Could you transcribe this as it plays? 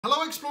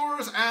Hello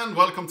explorers and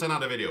welcome to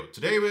another video.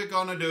 Today we're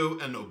gonna do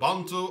an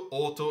Ubuntu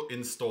auto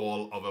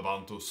install of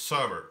Ubuntu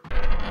server.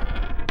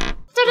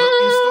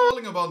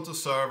 Installing Ubuntu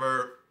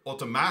server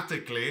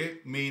automatically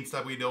means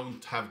that we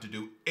don't have to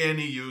do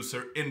any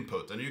user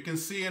input, and you can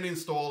see an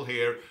install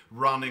here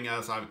running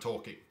as I'm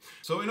talking.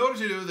 So in order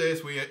to do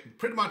this, we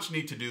pretty much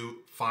need to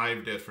do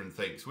 5 different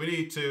things. We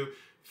need to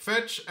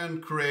fetch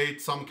and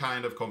create some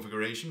kind of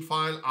configuration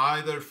file,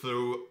 either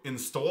through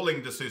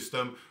installing the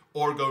system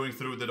or going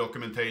through the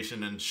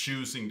documentation and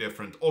choosing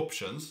different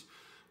options.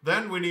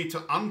 Then we need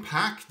to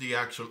unpack the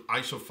actual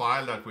ISO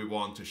file that we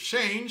want to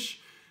change.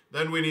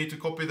 Then we need to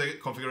copy the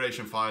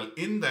configuration file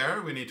in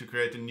there. We need to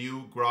create a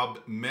new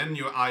grub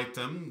menu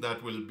item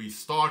that will be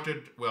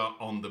started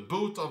on the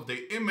boot of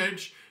the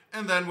image.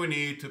 And then we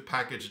need to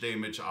package the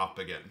image up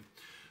again.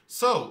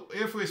 So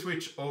if we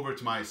switch over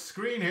to my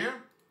screen here,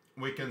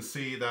 we can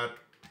see that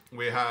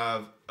we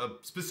have a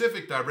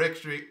specific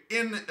directory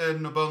in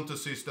an Ubuntu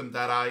system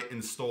that I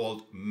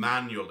installed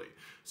manually.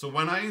 So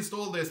when I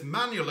install this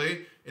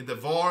manually in the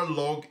var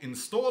log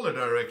installer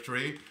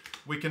directory,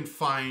 we can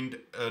find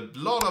a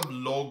lot of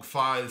log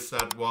files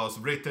that was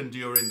written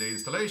during the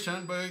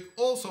installation, but we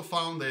also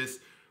found this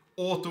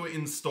auto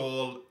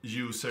install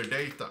user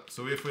data.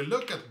 So if we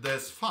look at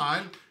this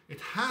file, it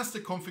has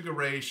the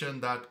configuration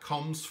that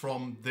comes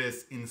from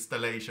this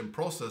installation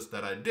process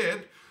that I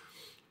did.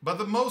 But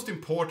the most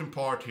important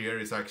part here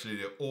is actually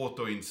the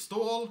auto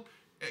install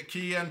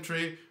key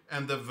entry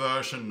and the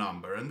version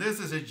number. And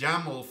this is a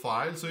YAML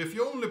file. So if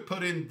you only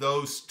put in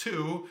those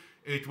two,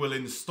 it will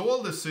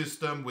install the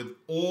system with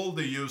all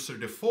the user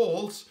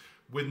defaults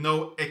with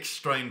no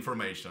extra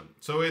information.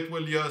 So it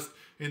will just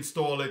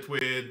install it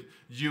with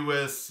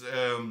US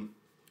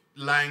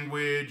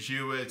language,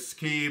 US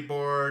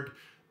keyboard,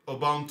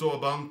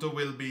 Ubuntu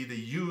will be the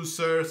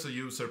user, so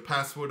user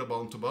password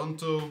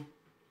Ubuntu.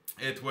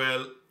 It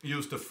will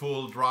use the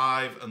full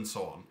drive and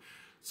so on.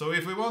 So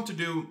if we want to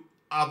do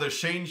other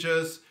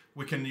changes,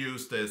 we can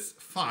use this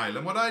file.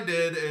 And what I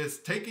did is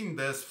taking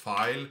this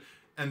file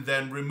and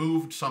then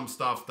removed some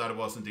stuff that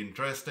wasn't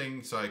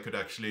interesting, so I could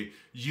actually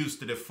use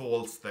the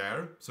defaults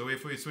there. So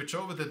if we switch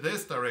over to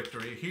this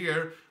directory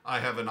here, I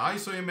have an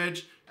ISO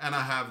image and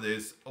I have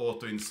this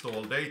auto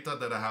install data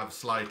that I have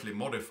slightly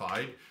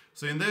modified.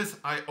 So in this,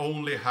 I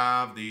only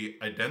have the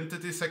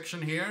identity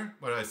section here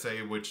where I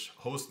say which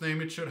host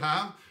name it should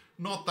have.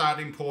 Not that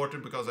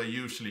important because I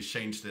usually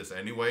change this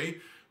anyway.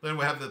 Then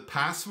we have the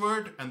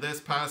password, and this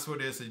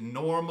password is a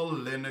normal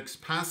Linux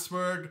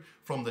password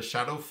from the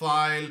shadow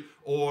file,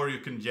 or you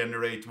can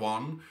generate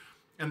one.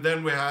 And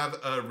then we have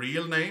a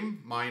real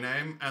name, my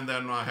name, and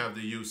then I have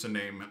the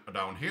username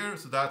down here.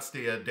 So that's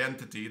the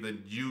identity, the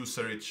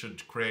user it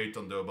should create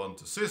on the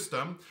Ubuntu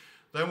system.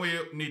 Then we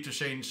need to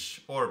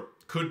change, or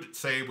could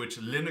say which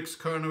Linux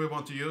kernel we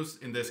want to use.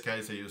 In this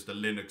case, I use the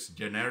Linux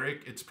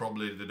generic. It's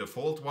probably the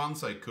default one,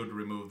 so I could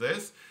remove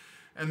this.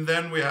 And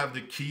then we have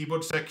the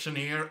keyboard section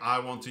here. I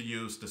want to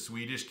use the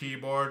Swedish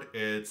keyboard.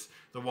 It's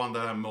the one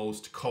that I'm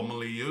most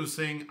commonly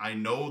using. I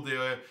know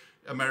the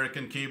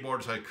American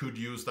keyboards, I could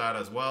use that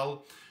as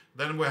well.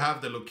 Then we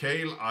have the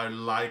locale. I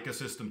like a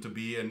system to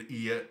be in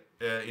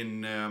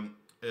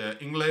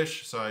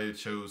English, so I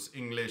chose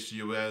English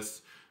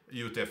US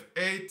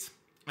UTF-8.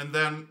 And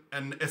then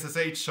an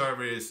SSH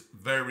server is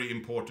very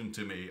important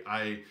to me.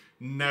 I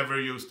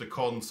never use the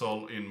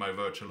console in my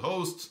virtual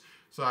hosts,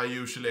 so I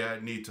usually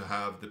need to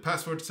have the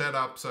password set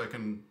up so I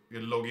can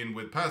log in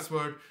with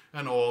password,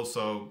 and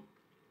also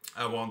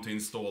I want to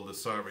install the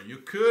server. You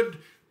could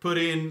put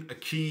in a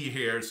key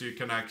here so you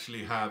can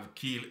actually have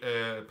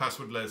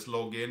passwordless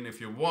login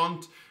if you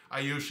want. I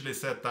usually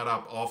set that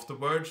up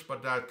afterwards,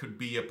 but that could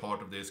be a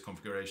part of this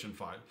configuration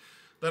file.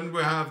 Then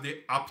we have the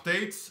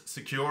updates,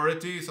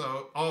 security.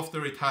 So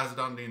after it has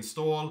done the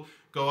install,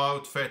 go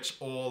out, fetch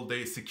all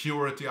the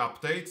security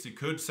updates. You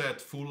could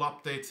set full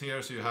updates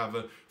here, so you have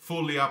a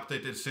fully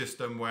updated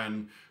system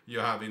when you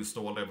have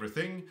installed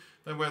everything.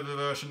 Then we have the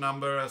version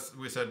number, as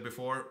we said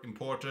before,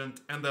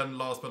 important. And then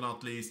last but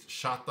not least,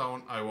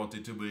 shutdown. I want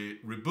it to be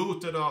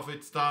rebooted after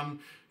it's done.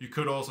 You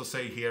could also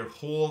say here,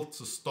 halt,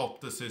 to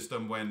stop the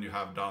system when you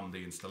have done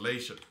the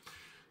installation.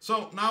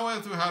 So now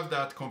as we have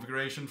that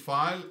configuration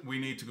file, we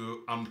need to go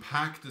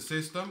unpack the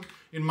system.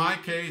 In my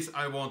case,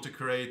 I want to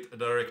create a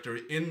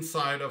directory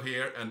inside of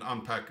here and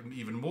unpack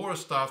even more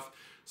stuff.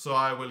 So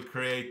I will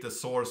create the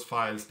source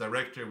files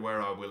directory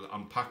where I will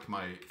unpack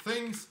my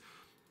things.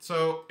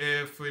 So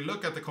if we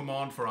look at the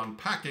command for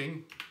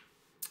unpacking,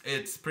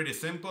 it's pretty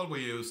simple.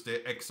 We use the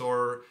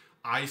XOR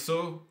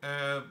ISO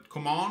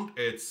command.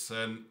 It's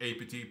an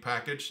apt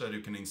package that you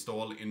can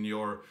install in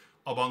your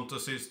Ubuntu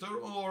system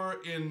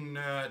or in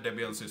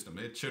Debian system.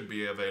 It should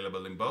be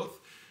available in both.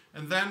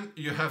 And then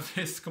you have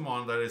this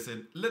command that is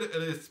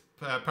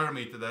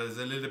parameter that is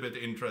a little bit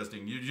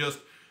interesting. You just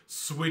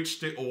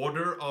switch the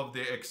order of the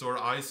XOR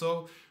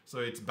ISO, so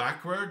it's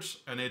backwards,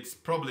 and it's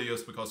probably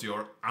just because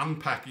you're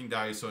unpacking the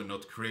ISO and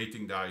not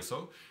creating the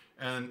ISO.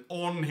 And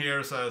on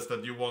here says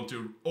that you want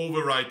to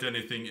overwrite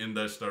anything in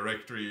this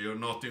directory. You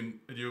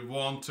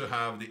want to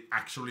have the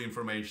actual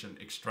information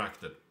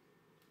extracted.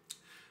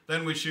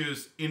 Then we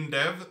choose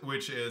indev,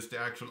 which is the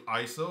actual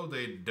ISO,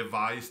 the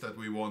device that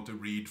we want to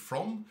read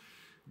from.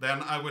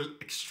 Then I will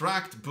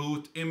extract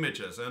boot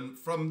images. And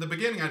from the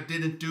beginning, I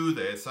didn't do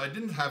this. I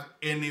didn't have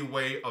any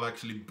way of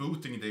actually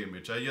booting the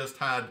image. I just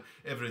had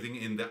everything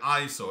in the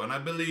ISO. And I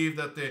believe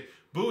that the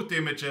boot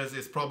images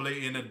is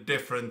probably in a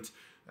different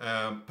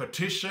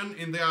partition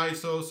in the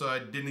ISO. So I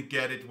didn't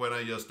get it when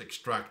I just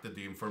extracted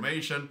the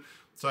information.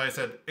 So I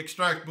said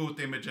extract boot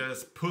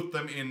images, put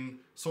them in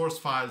source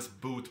files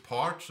boot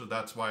part. So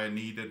that's why I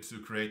needed to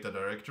create a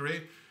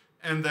directory.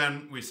 And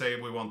then we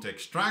say we want to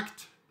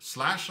extract /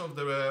 of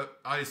the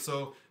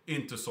ISO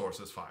into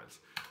sources files.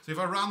 So if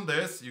I run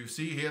this, you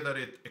see here that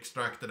it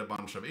extracted a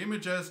bunch of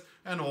images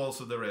and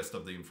also the rest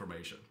of the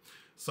information.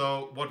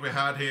 So what we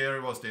had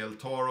here was the El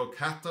Toro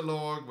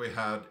catalog. We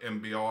had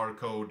MBR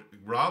code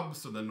grub,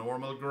 so the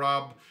normal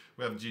grub.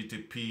 We have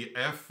GTP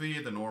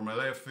FE, the normal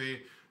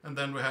FE. And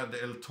then we had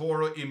the El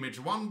Toro image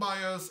 1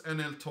 BIOS and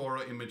El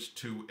Toro image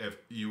 2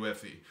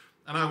 UFE.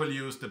 And I will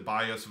use the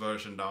BIOS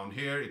version down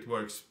here. It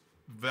works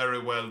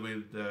very well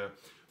with the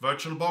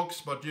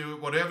VirtualBox, but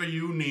whatever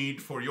you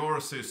need for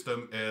your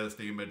system is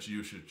the image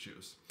you should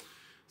choose.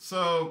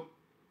 So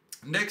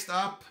next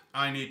up,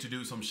 I need to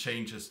do some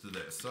changes to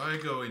this. So I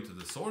go into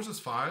the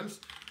sources files.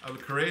 I will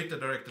create a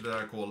directory that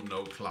I call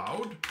no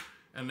cloud.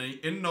 And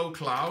in no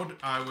cloud,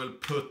 I will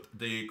put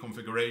the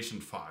configuration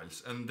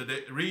files. And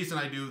the reason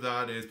I do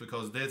that is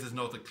because this is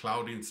not a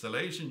cloud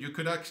installation. You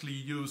could actually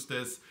use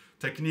this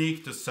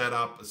technique to set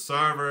up a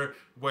server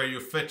where you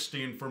fetch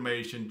the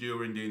information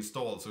during the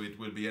install. So it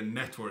will be a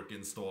network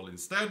install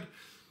instead.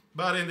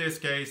 But in this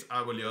case,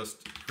 I will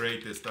just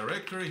create this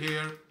directory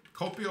here,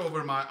 copy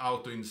over my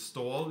auto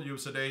install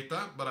user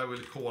data, but I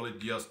will call it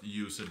just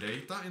user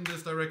data in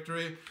this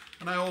directory.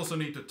 And I also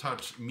need to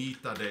touch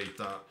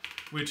metadata,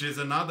 which is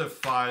another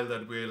file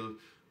that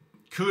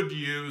could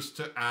use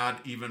to add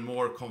even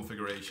more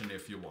configuration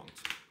if you want.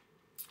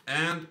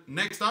 And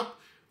next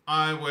up,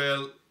 I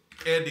will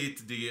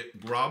edit the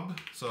grub.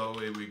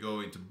 So if we go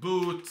into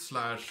boot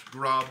 /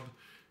 grub,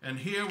 and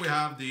here we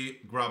have the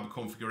grub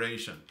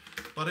configuration.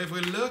 But if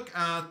we look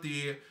at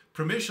the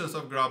permissions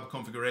of grub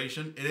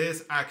configuration, it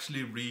is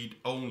actually read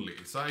only.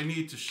 So I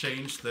need to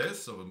change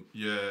this. So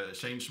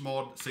change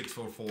mod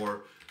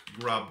 644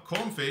 grub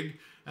config,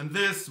 and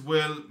this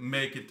will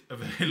make it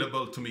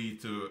available to me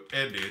to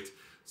edit.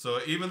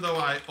 So even though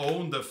I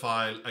own the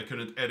file, I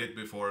couldn't edit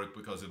before it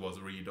because it was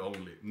read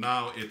only.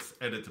 Now it's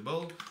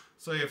editable.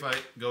 So if I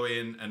go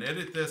in and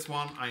edit this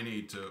one, I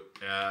need to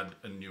add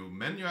a new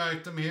menu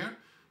item here.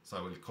 So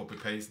I will copy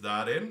paste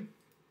that in.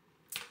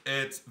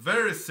 It's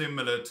very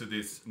similar to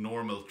this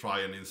normal try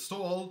and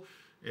install.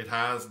 It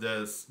has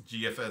this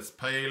GFS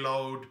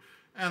payload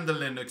and the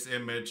Linux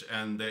image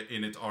and the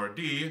init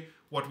RD.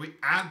 What we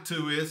add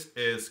to it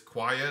is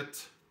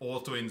quiet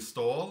auto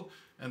install.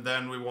 And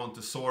then we want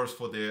the source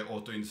for the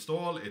auto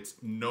install. It's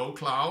no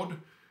cloud.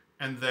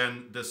 And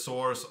then the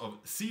source of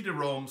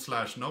CD-ROM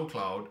 / no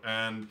cloud.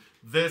 And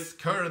this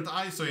current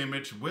ISO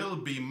image will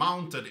be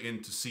mounted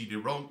into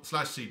CD-ROM /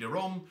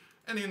 CD-ROM.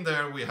 And in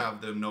there we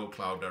have the no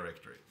cloud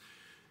directory.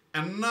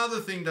 Another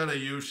thing that I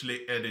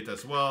usually edit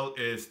as well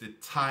is the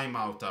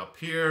timeout up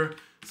here.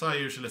 So I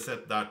usually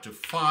set that to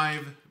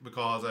 5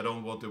 because I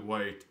don't want to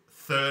wait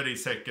 30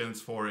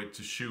 seconds for it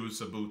to choose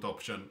a boot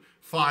option.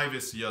 5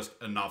 is just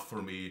enough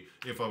for me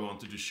if I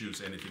wanted to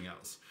choose anything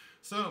else.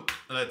 So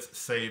let's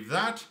save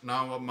that.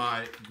 Now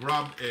my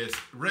grub is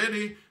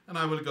ready and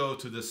I will go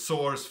to the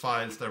source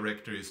files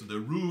directory, so the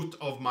root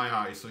of my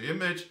ISO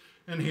image,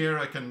 and here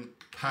I can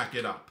pack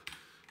it up.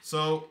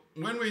 So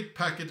when we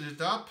package it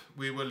up,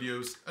 we will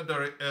use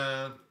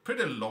a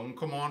pretty long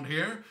command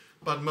here,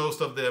 but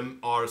most of them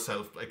are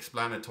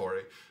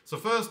self-explanatory. So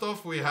first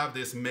off, we have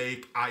this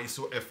make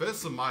ISO fs,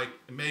 so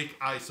make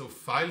ISO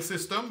file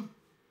system.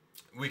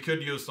 We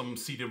could use some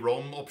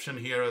CD-ROM option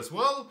here as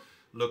well.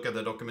 Look at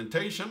the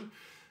documentation.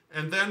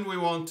 And then we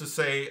want to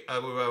say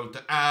we want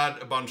to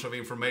add a bunch of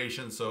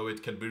information so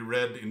it can be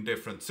read in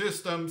different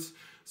systems.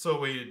 So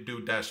we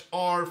do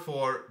 -R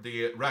for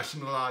the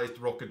rationalized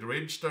Rocket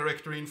Ridge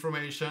directory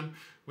information.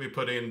 We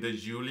put in the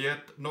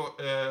Juliet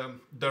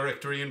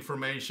directory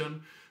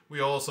information. We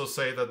also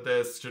say that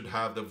this should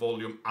have the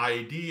volume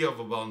ID of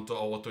Ubuntu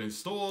auto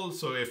install.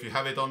 So if you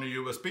have it on a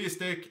USB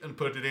stick and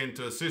put it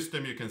into a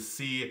system, you can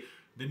see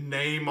the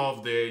name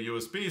of the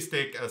USB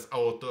stick as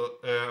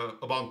Ubuntu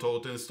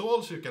auto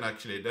install, so you can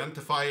actually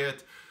identify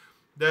it.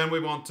 Then we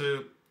want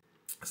to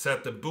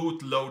set the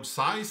boot load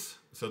size.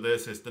 So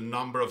this is the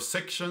number of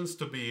sections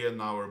to be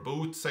in our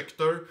boot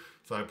sector.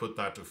 So I put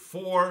that to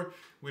 4.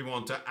 We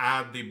want to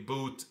add the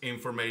boot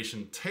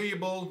information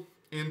table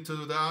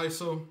into the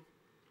ISO.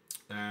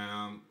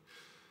 And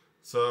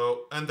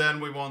then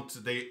we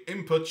want the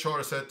input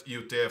charset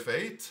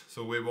UTF-8.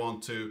 So we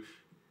want to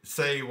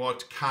say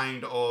what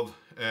kind of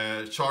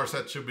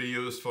charset should be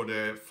used for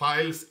the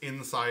files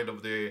inside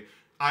of the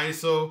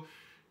ISO.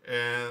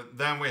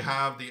 Then we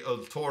have the El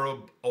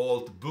Toro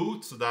alt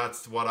boot, so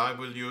that's what I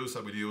will use.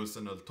 I will use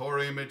an El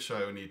Toro image, so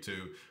I need to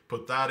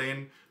put that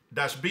in.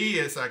 -B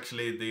is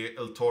actually the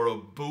El Toro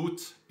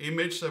boot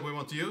image that we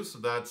want to use. So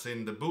that's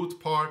in the boot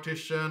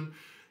partition,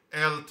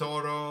 El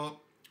Toro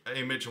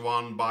image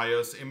 1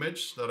 BIOS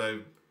image that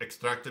I've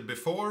extracted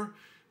before.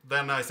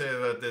 Then I say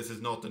that this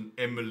is not an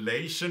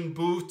emulation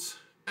boot.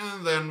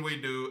 And then we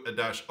do a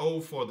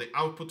 -O for the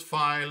output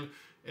file.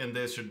 And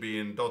this should be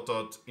in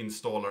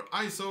 .installer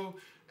ISO.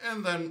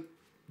 And then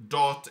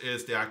dot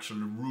is the actual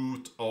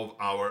root of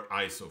our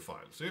ISO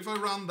file. So if I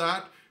run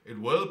that, it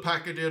will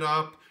package it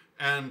up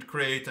and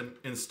create an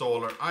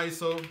installer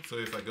ISO. So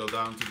if I go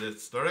down to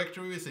this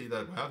directory, we see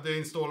that we have the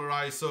installer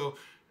ISO.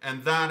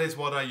 And that is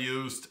what I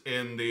used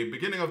in the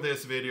beginning of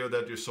this video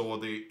that you saw,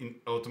 the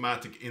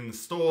automatic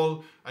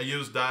install. I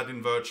used that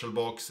in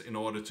VirtualBox in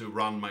order to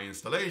run my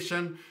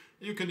installation.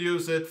 You can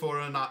use it for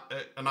an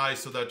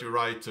ISO that you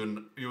write to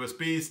an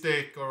USB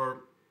stick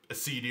or a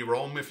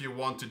CD-ROM if you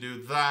want to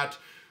do that,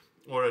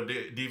 or a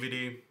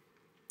DVD.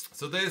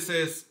 So this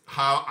is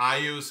how I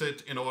use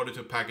it in order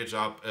to package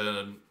up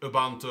an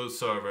Ubuntu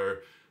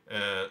server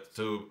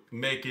to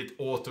make it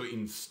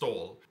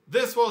auto-install.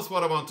 This was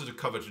what I wanted to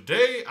cover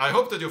today. I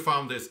hope that you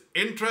found this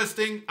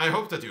interesting. I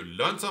hope that you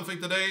learned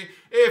something today.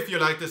 If you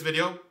liked this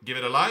video, give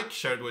it a like,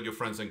 share it with your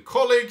friends and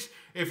colleagues.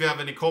 If you have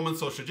any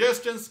comments or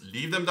suggestions,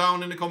 leave them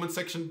down in the comment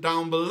section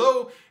down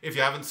below. If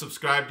you haven't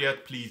subscribed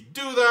yet, please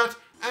do that.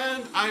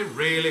 And I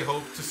really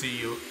hope to see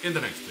you in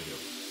the next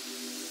video.